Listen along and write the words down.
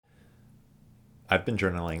I've been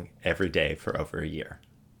journaling every day for over a year,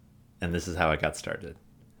 and this is how I got started.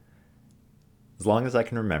 As long as I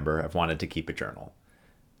can remember, I've wanted to keep a journal.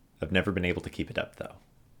 I've never been able to keep it up, though.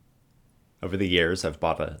 Over the years, I've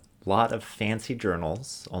bought a lot of fancy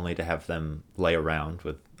journals, only to have them lay around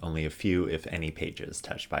with only a few, if any, pages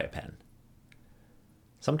touched by a pen.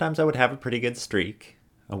 Sometimes I would have a pretty good streak,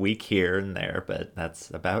 a week here and there, but that's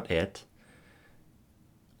about it.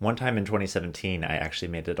 One time in 2017, I actually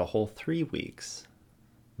made it a whole 3 weeks,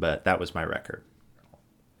 but that was my record.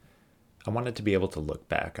 I wanted to be able to look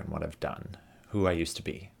back on what I've done, who I used to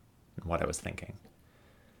be, and what I was thinking.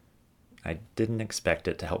 I didn't expect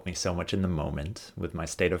it to help me so much in the moment with my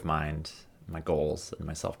state of mind, my goals, and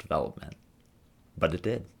my self-development, but it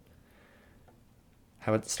did.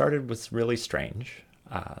 How it started was really strange.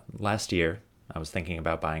 Last year, I was thinking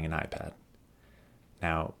about buying an iPad.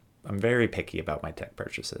 Now, I'm very picky about my tech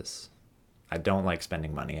purchases. I don't like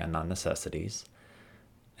spending money on non-necessities,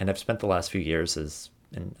 and I've spent the last few years as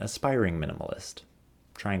an aspiring minimalist,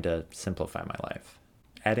 trying to simplify my life.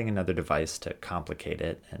 Adding another device to complicate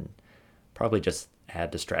it and probably just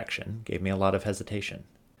add distraction gave me a lot of hesitation.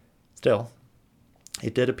 Still,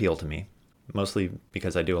 it did appeal to me, mostly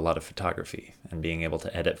because I do a lot of photography, and being able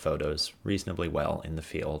to edit photos reasonably well in the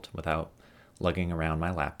field without lugging around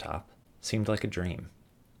my laptop seemed like a dream.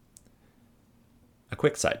 A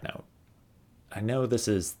quick side note. I know this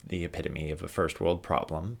is the epitome of a first world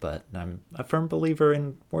problem, but I'm a firm believer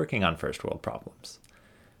in working on first world problems.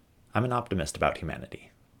 I'm an optimist about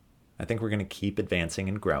humanity. I think we're going to keep advancing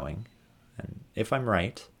and growing, and if I'm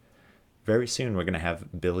right, very soon we're going to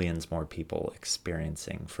have billions more people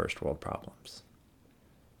experiencing first world problems.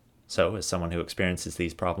 So, as someone who experiences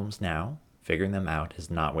these problems now, figuring them out is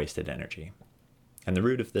not wasted energy. And the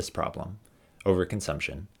root of this problem,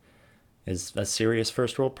 overconsumption, is a serious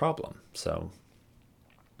first world problem. So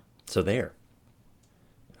there.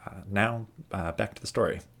 Now, back to the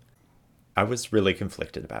story. I was really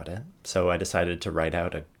conflicted about it, so I decided to write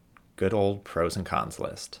out a good old pros and cons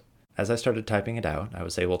list. As I started typing it out, I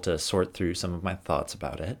was able to sort through some of my thoughts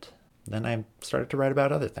about it. Then I started to write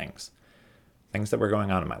about other things that were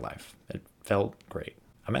going on in my life. It felt great.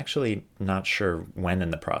 I'm actually not sure when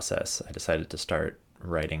in the process I decided to start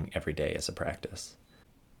writing every day as a practice.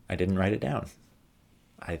 I didn't write it down.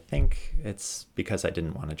 I think it's because I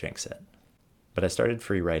didn't want to jinx it. But I started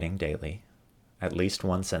free writing daily, at least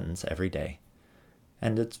one sentence every day.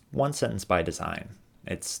 And it's one sentence by design.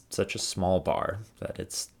 It's such a small bar that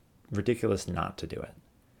it's ridiculous not to do it.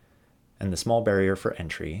 And the small barrier for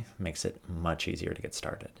entry makes it much easier to get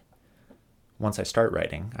started. Once I start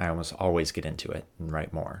writing, I almost always get into it and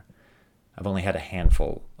write more. I've only had a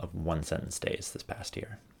handful of one sentence days this past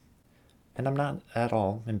year. And I'm not at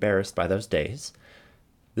all embarrassed by those days.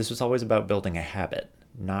 This was always about building a habit,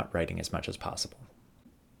 not writing as much as possible.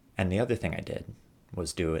 And the other thing I did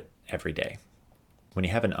was do it every day. When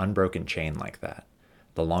you have an unbroken chain like that,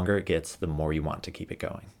 the longer it gets, the more you want to keep it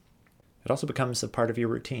going. It also becomes a part of your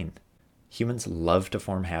routine. Humans love to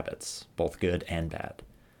form habits, both good and bad.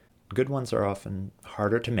 Good ones are often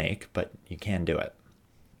harder to make, but you can do it.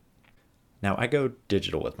 Now, I go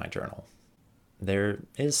digital with my journal. There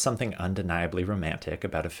is something undeniably romantic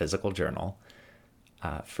about a physical journal.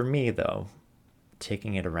 For me, though,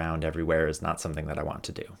 taking it around everywhere is not something that I want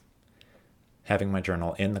to do. Having my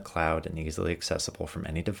journal in the cloud and easily accessible from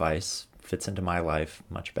any device fits into my life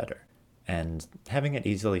much better. And having it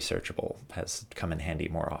easily searchable has come in handy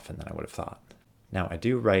more often than I would have thought. Now, I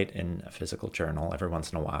do write in a physical journal every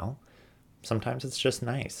once in a while. Sometimes it's just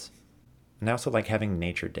nice. And I also like having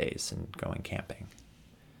nature days and going camping.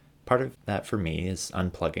 Part of that for me is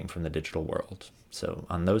unplugging from the digital world. So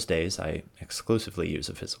on those days, I exclusively use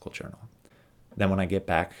a physical journal. Then when I get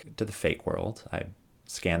back to the fake world, I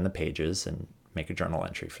scan the pages and make a journal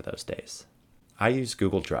entry for those days. I use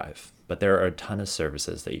Google Drive, but there are a ton of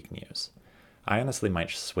services that you can use. I honestly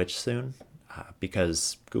might switch soon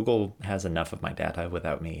because Google has enough of my data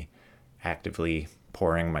without me actively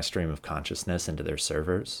pouring my stream of consciousness into their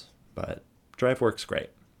servers, but Drive works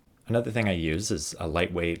great. Another thing I use is a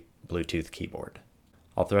lightweight Bluetooth keyboard.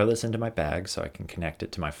 I'll throw this into my bag so I can connect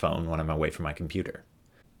it to my phone when I'm away from my computer.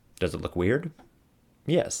 Does it look weird?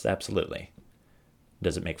 Yes, absolutely.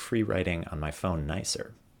 Does it make free writing on my phone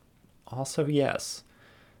nicer? Also, yes.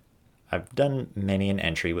 I've done many an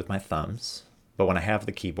entry with my thumbs, but when I have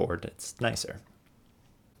the keyboard, it's nicer.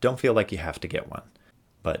 Don't feel like you have to get one,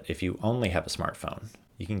 but if you only have a smartphone,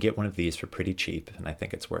 you can get one of these for pretty cheap, and I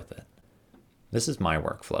think it's worth it. This is my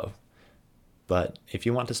workflow, but if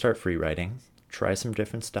you want to start free writing, try some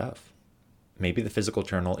different stuff. Maybe the physical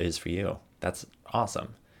journal is for you. That's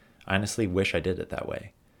awesome. I honestly wish I did it that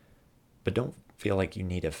way. But don't feel like you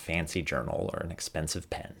need a fancy journal or an expensive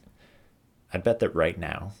pen. I'd bet that right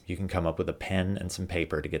now you can come up with a pen and some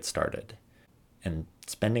paper to get started. And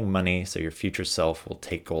spending money so your future self will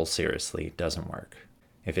take goals seriously doesn't work.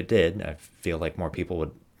 If it did, I feel like more people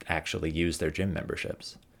would actually use their gym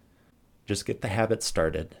memberships. Just get the habit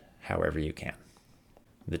started however you can.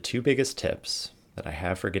 The two biggest tips that I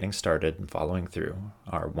have for getting started and following through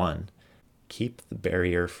are: one, keep the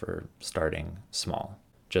barrier for starting small,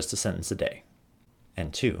 just a sentence a day.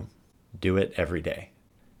 And two, do it every day.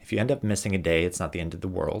 If you end up missing a day, it's not the end of the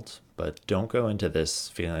world, but don't go into this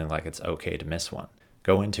feeling like it's okay to miss one.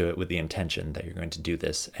 Go into it with the intention that you're going to do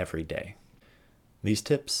this every day. These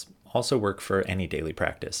tips also work for any daily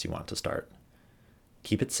practice you want to start.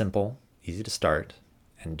 Keep it simple, easy to start,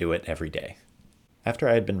 and do it every day. After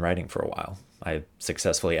I had been writing for a while, I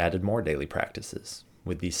successfully added more daily practices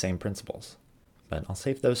with these same principles, but I'll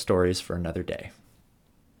save those stories for another day.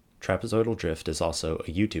 Trapezoidal Drift is also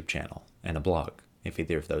a YouTube channel and a blog, if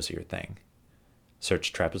either of those are your thing.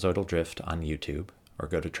 Search Trapezoidal Drift on YouTube or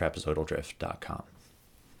go to trapezoidaldrift.com.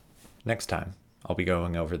 Next time, I'll be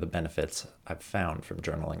going over the benefits I've found from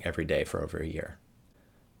journaling every day for over a year.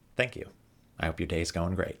 Thank you. I hope your day's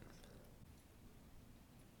going great.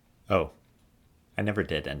 Oh, I never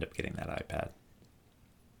did end up getting that iPad.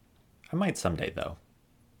 I might someday, though.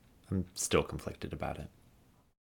 I'm still conflicted about it.